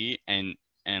XRP and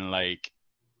like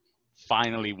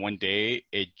finally one day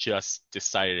it just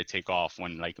decided to take off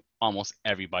when like almost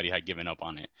everybody had given up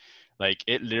on it. Like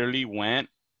it literally went,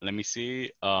 let me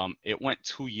see, it went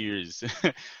 2 years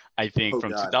I think Oh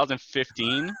God.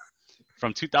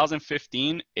 from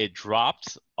 2015 it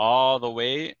dropped all the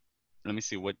way, let me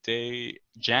see what day,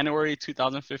 January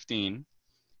 2015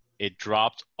 it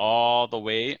dropped all the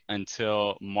way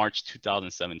until March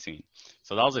 2017.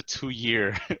 So that was a 2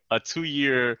 year a 2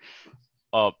 year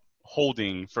uh,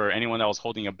 holding for anyone that was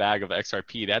holding a bag of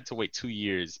XRP. They had to wait 2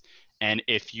 years. And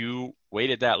if you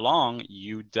waited that long,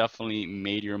 you definitely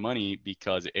made your money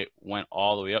because it went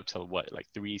all the way up to what, like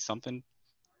three something,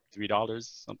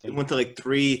 $3 It something. went to like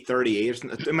 338 or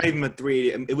something. It might even been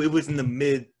 380. It was in the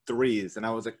mid threes, and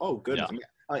I was like, oh Yeah, goodness.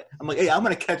 I'm like, hey, I'm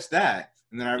gonna catch that.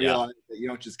 And then I yeah, realized that you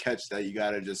don't just catch that; you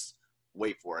gotta just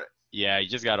wait for it. yeah. You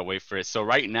just gotta wait for it. So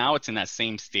right now it's in that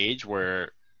same stage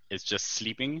where it's just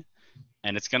sleeping,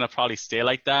 and it's gonna probably stay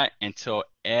like that until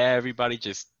everybody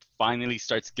just finally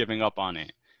starts giving up on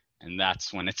it. and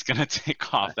that's when it's gonna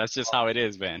take off. That's just how it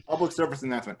is, man. Public service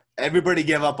announcement. Everybody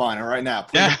give up on it right now.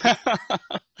 Please.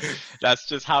 That's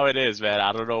just how it is, man.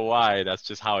 I don't know why. That's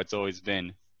just how it's always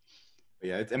been.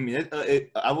 Yeah,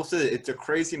 I will say it's a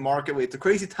crazy market. It's a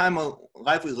crazy time of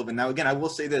life we live in. Now, again, I will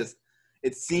say this.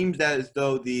 It seems that as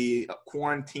though the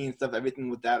quarantine stuff,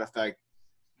 everything with that effect,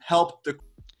 helped the...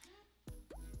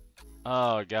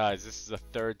 Oh, guys, this is the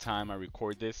third time I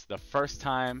record this. The first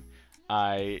time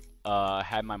I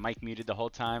had my mic muted the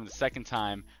whole time. The second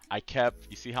time I kept,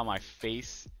 you see how my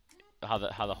face, how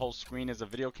the whole screen is a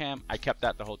video cam? I kept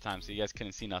that the whole time so you guys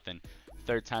couldn't see nothing.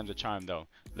 Third time's a charm though.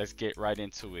 Let's get right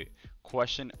into it.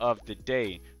 Question of the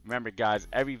day. Remember guys,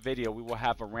 every video we will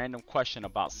have a random question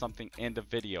about something in the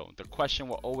video. The question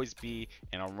will always be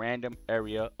in a random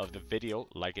area of the video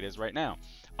like it is right now.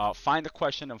 Find the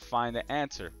question and find the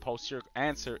answer. Post your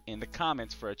answer in the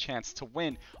comments for a chance to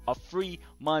win a free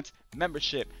month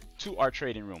membership to our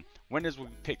trading room. Winners will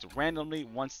be picked randomly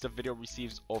once the video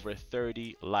receives over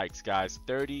 30 likes, guys.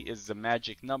 30 is the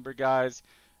magic number, guys.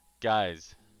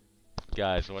 Guys, what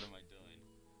am I doing?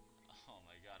 Oh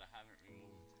my god, I haven't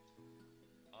removed.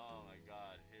 Oh my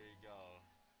god, here we go.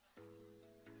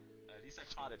 At least I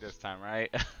caught it this time,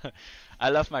 right? I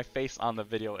left my face on the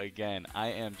video again. I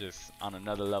am just on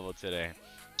another level today.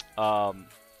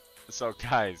 So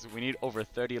guys, we need over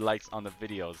 30 likes on the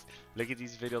videos. Look at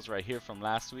these videos right here from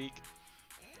last week.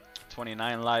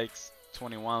 29 likes,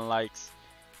 21 likes,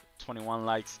 21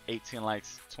 likes, 18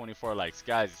 likes, 24 likes.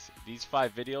 Guys, these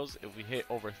 5 videos, if we hit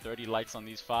over 30 likes on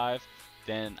these 5,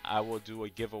 then I will do a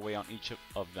giveaway on each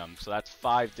of them. So that's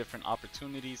 5 different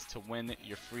opportunities to win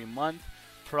your free month.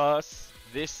 Plus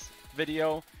this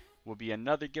video will be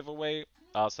another giveaway.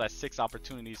 So that's 6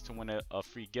 opportunities to win a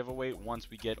free giveaway once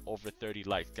we get over 30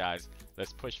 likes, guys.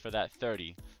 Let's push for that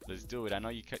 30. Let's do it. I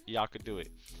know y'all could do it.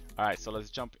 All right, so let's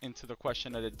jump into the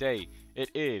question of the day. It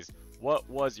is, what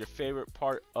was your favorite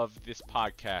part of this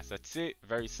podcast? That's it.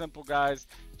 Very simple, guys.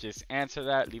 Just answer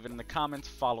that. Leave it in the comments.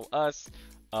 Follow us.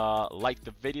 Like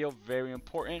the video. Very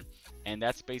important. And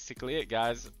that's basically it,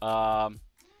 guys.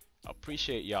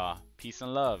 Appreciate y'all. Peace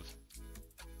and love.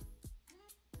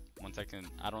 1 second.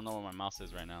 I don't know where my mouse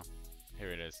is right now.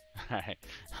 Here it is. All right.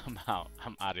 I'm out.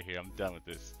 I'm out of here. I'm done with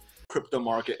this. Crypto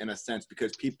market in a sense,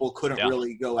 because people couldn't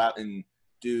really go out and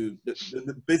do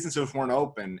the businesses weren't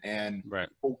open, and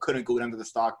people couldn't go down to the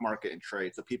stock market and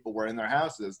trade. So people were in their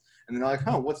houses and they're like,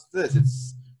 oh, what's this?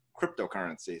 It's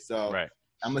cryptocurrency. So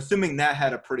I'm assuming that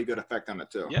had a pretty good effect on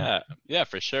it too. Yeah,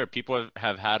 for sure. People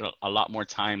have had a lot more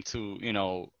time to,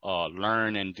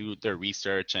 learn and do their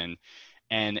research, and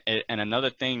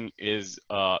another thing is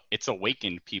it's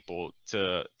awakened people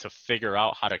to figure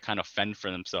out how to kind of fend for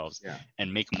themselves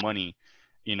and make money,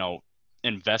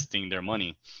 investing their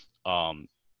money.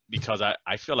 Because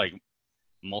I feel like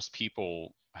most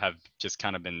people have just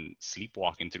kind of been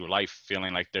sleepwalking through life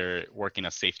feeling like they're working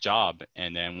a safe job,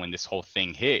 and then when this whole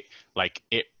thing hit, like,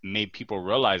 it made people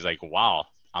realize, like, wow,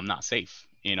 I'm not safe.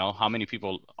 How many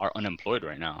people are unemployed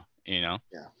right now? Yeah,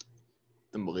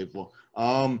 unbelievable.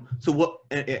 So what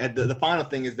the final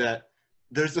thing is that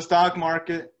there's the stock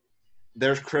market,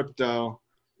 there's crypto.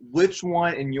 Which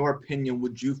one, in your opinion,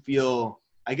 would you feel,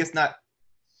 I guess not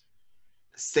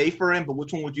safer in, but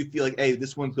which one would you feel like, hey,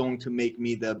 this one's going to make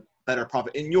me the better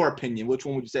profit? In your opinion, which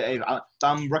one would you say, hey,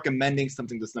 I'm recommending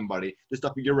something to somebody, just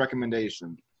off of your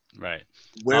recommendation, where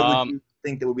would you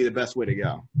think that would be the best way to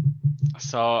go?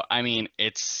 So I mean,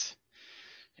 it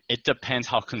depends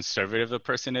how conservative the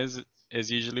person is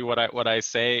usually what I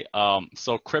say.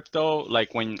 So crypto,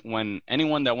 like when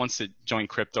anyone that wants to join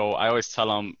crypto, I always tell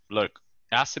them, look,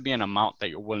 it has to be an amount that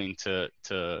you're willing to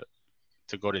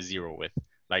go to zero with.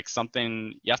 Like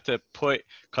something you have to put,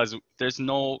 because there's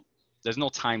no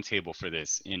timetable for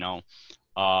this. It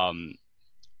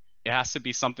has to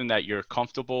be something that you're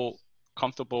comfortable,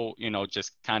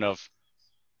 just kind of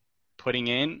putting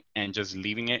in and just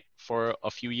leaving it for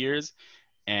a few years,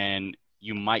 and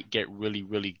you might get really,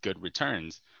 really good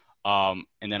returns. And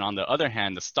then on the other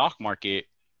hand, the stock market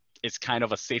is kind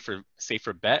of a safer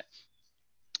bet,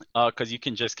 because you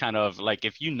can just kind of, like,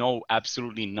 if you know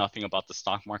absolutely nothing about the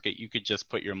stock market, you could just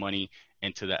put your money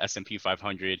into the S&P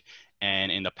 500,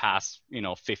 and in the past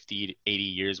 50 to 80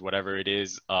 years, whatever it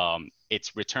is,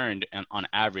 it's returned on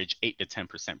average 8 to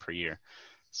 10% per year.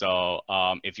 So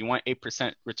if you want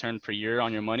 8% return per year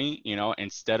on your money,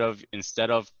 instead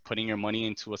of putting your money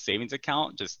into a savings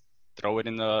account, just throw it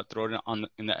in the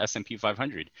S&P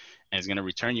 500, and it's going to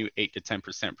return you 8 to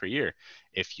 10% per year.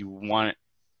 If you're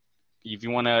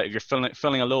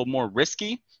feeling a little more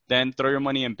risky, then throw your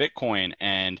money in Bitcoin,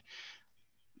 and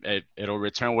it'll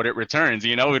return what it returns.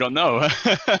 You know, we don't know.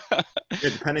 Yeah,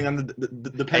 depending on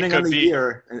It depending on could the be,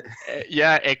 year.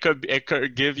 yeah, it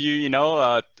could give you, you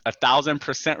know,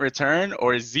 1,000% return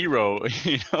or zero,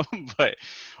 you know, but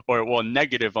or well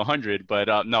negative 100, but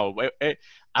no,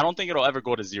 I don't think it'll ever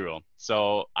go to zero.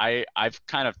 So I've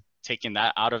kind of taken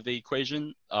that out of the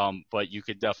equation. But you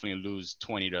could definitely lose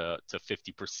 20 to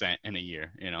 50% in a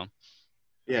year, you know.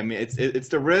 Yeah, I mean it's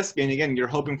the risk, and again, you're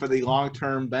hoping for the long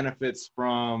term benefits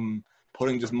from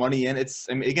putting just money in. It's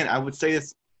I mean again, I would say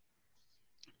it's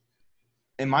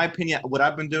in my opinion, what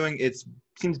I've been doing, it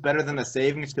seems better than a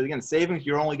savings because again, savings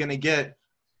you're only going to get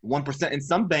 1%. In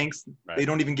some banks, Right. they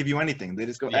don't even give you anything. They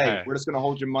just go, "Hey, Yeah. we're just going to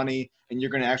hold your money, and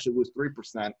you're going to actually lose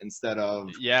 3% instead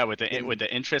of Yeah, with getting."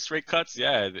 the interest rate cuts,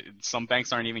 yeah, some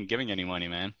banks aren't even giving any money,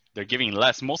 man. They're giving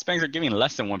less. Most banks are giving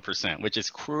less than 1%, which is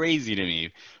crazy to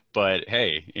me. But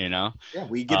hey, you know, Yeah,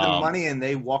 we give them um, money, and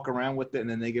they walk around with it, and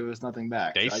then they give us nothing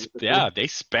back. So I guess that's what. yeah, they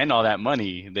spend all that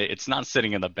money. It's not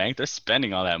sitting in the bank. They're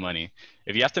spending all that money.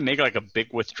 If you have to make like a big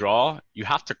withdrawal, you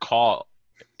have to call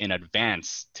in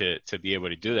advance to be able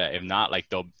to do that. If not, like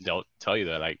they'll tell you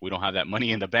that like we don't have that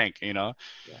money in the bank, you know.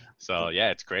 Yeah. So yeah,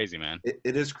 it's crazy, man.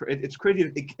 It's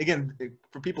crazy. Again,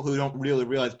 for people who don't really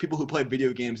realize, people who play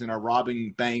video games and are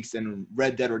robbing banks and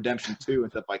Red Dead Redemption 2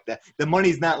 and stuff like that, the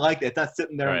money's not like that. It's not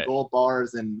sitting there in Right. gold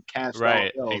bars and cash dollar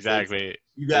Right, bills. It's exactly.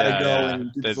 you got to Yeah, go yeah.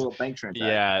 and do this There's little bank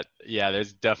transaction. yeah,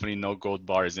 there's definitely no gold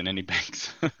bars in any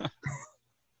banks.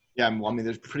 Yeah, well, I mean,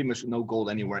 there's pretty much no gold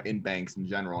anywhere in banks in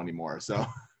general anymore. So,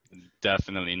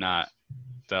 Definitely not.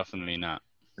 Definitely not.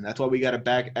 and that's why we got to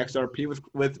back XRP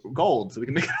with gold so we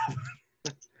can make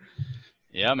it.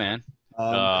 Yeah, man.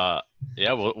 Um, Uh,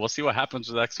 yeah, we'll see what happens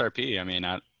with XRP. I mean,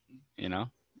 you know.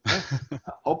 yeah.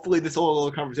 Hopefully, this whole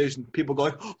little conversation, people go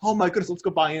like, "Oh my goodness, let's go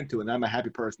buy into it." And I'm a happy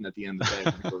person at the end of the day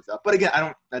when it goes up. But again, I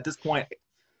don't. At this point,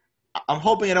 I'm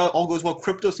hoping it all goes well.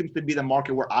 Crypto seems to be the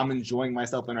market where I'm enjoying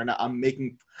myself in right now. I'm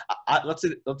making. Let's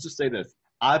just say this: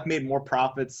 I've made more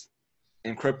profits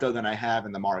in crypto than I have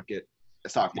in the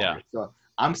stock Yeah. market. So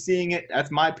I'm seeing it.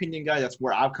 That's my opinion, guys. That's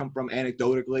where I've come from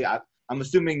anecdotally. I'm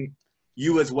assuming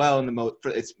you as well in the most.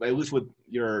 It's at least with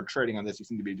your trading on this, you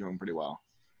seem to be doing pretty well.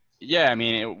 Yeah, I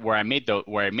mean, where I made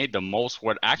the most,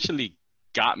 what actually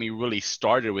got me really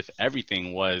started with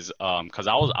everything was because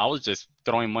I was just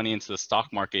throwing money into the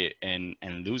stock market and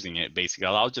losing it basically.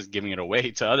 I was just giving it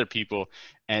away to other people,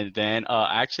 and then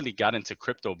I actually got into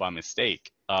crypto by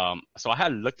mistake. So I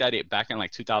had looked at it back in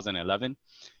like 2011,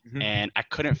 Mm-hmm. and I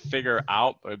couldn't figure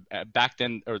out back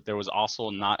then. Or there was also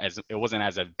not as it wasn't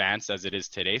as advanced as it is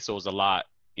today, so it was a lot.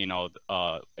 You know,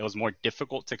 it was more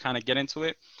difficult to kind of get into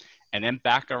it. And then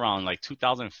back around like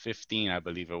 2015, I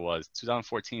believe it was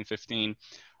 2014, 15.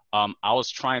 I was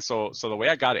trying. So the way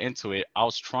I got into it, I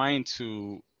was trying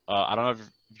to. I don't know if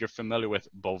you're familiar with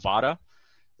Bovada,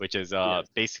 which is Yes.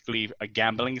 basically a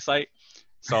gambling site.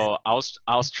 So I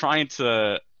was trying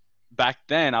to. Back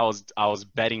then, I was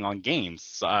betting on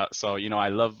games. So you know, I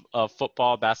love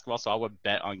football, basketball, so I would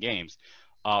bet on games.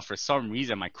 For some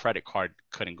reason, my credit card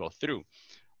couldn't go through.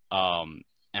 Um,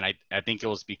 and I think it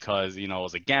was because, you know, it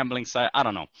was a gambling site. I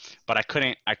don't know, but I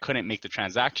couldn't make the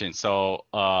transaction. So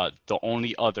the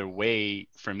only other way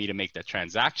for me to make the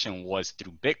transaction was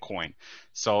through Bitcoin.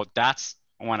 So that's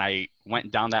when I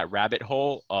went down that rabbit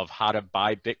hole of how to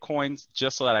buy Bitcoins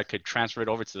just so that I could transfer it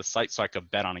over to the site so I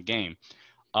could bet on a game.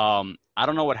 I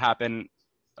don't know what happened.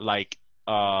 Like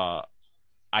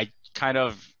I kind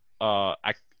of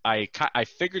I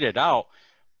figured it out,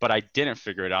 but I didn't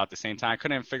figure it out at the same time. I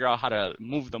couldn't figure out how to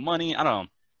move the money. I don't know.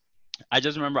 I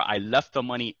just remember I left the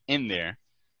money in there,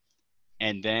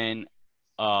 and then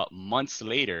months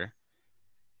later,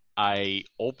 I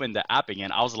opened the app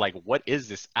again. I was like, "What is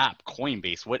this app?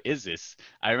 Coinbase? What is this?"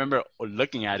 I remember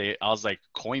looking at it. I was like,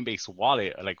 "Coinbase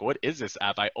wallet? Like, what is this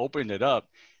app?" I opened it up,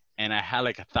 and I had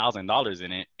like $1,000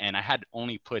 in it, and I had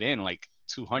only put in like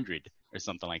 200 or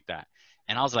something like that.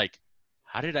 And I was like,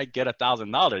 "How did I get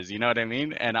 $1,000?" You know what I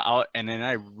mean? And then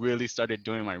I really started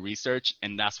doing my research,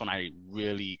 and that's when I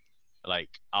really like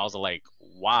I was like,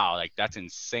 "Wow, like that's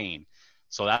insane."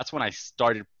 So that's when I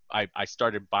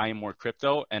started buying more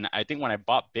crypto, and I think when I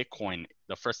bought Bitcoin,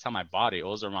 the first time I bought it, it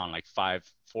was around like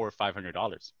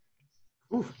 $500.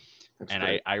 Oof, that's And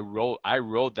great. I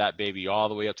rode that baby all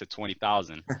the way up to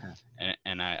 20,000,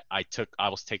 and I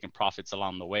was taking profits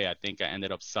along the way. I think I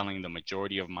ended up selling the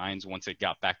majority of mines once it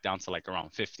got back down to like around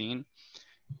 15,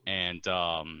 and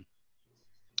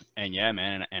and yeah,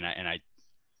 man, and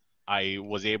I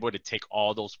was able to take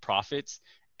all those profits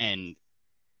and,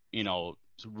 you know,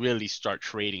 really start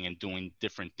trading and doing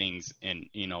different things and,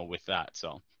 you know, with that.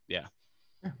 So yeah.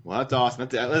 Well, that's awesome.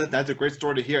 That's a great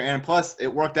story to hear. And plus, it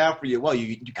worked out for you well.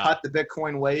 You Uh, caught the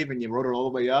Bitcoin wave and you rode it all the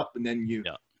way up, and then you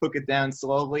yeah. took it down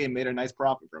slowly and made a nice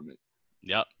profit from it.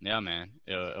 Yep. Yeah, man.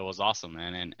 It was awesome,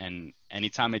 man. And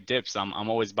anytime it dips, I'm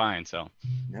always buying. So.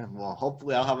 Yeah. Well,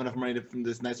 hopefully, I'll have enough money from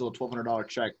this nice little $1,200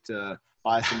 check to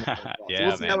buy some more as well. So we'll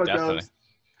Yeah, see how man. it Definitely.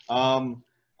 goes.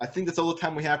 I think that's all the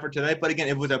time we have for today. But again,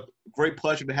 it was a great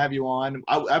pleasure to have you on.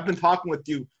 I've been talking with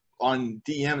you on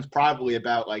DMs privately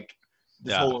about like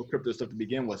this Yeah. whole crypto stuff to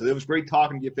begin with. So it was great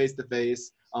talking to you face to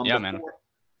face. Yeah, man.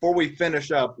 Before we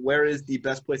finish up, where is the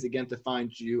best place again to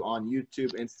find you on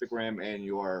YouTube, Instagram, and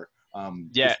your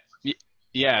Yeah. y-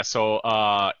 Yeah. So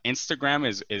Instagram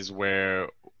is where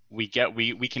we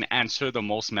can answer the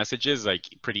most messages like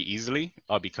pretty easily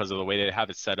because of the way they have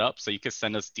it set up. So you can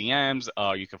send us DMs.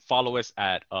 You can follow us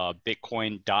at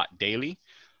bitcoin.daily.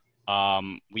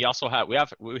 We also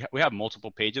have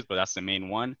multiple pages, but that's the main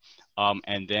one.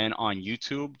 And then on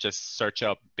YouTube, just search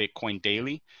up Bitcoin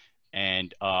Daily,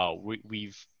 and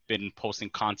we've been posting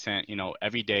content,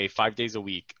 every day, 5 days a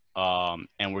week,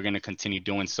 and we're gonna continue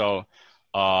doing so.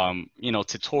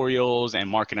 Tutorials and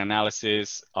market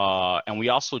analysis, and we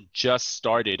also just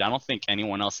started. I don't think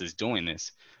anyone else is doing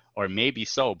this, or maybe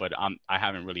so, but I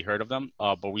haven't really heard of them.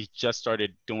 But we just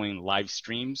started doing live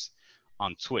streams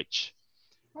on Twitch.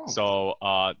 oh, So,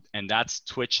 and that's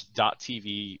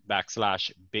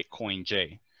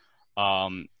twitch.tv/BitcoinJ.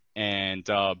 And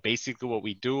basically what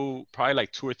we do probably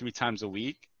like 2 or 3 times a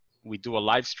week, we do a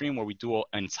live stream where we do an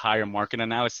entire market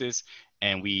analysis,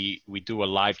 and we do a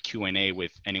live Q&A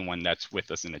with anyone that's with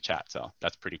us in the chat. So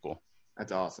that's pretty cool.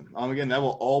 that's awesome. Again, that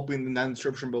will all be in the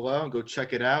description below. Go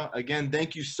check it out. Again,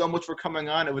 thank you so much for coming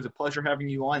on. It was a pleasure having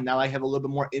you on. Now I have a little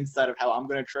bit more insight of how I'm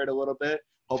going to trade a little bit.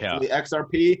 Yeah. Hopefully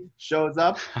XRP shows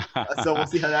up. So we'll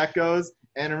see how that goes.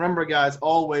 And remember, guys,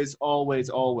 always, always,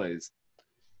 always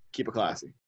keep it classy.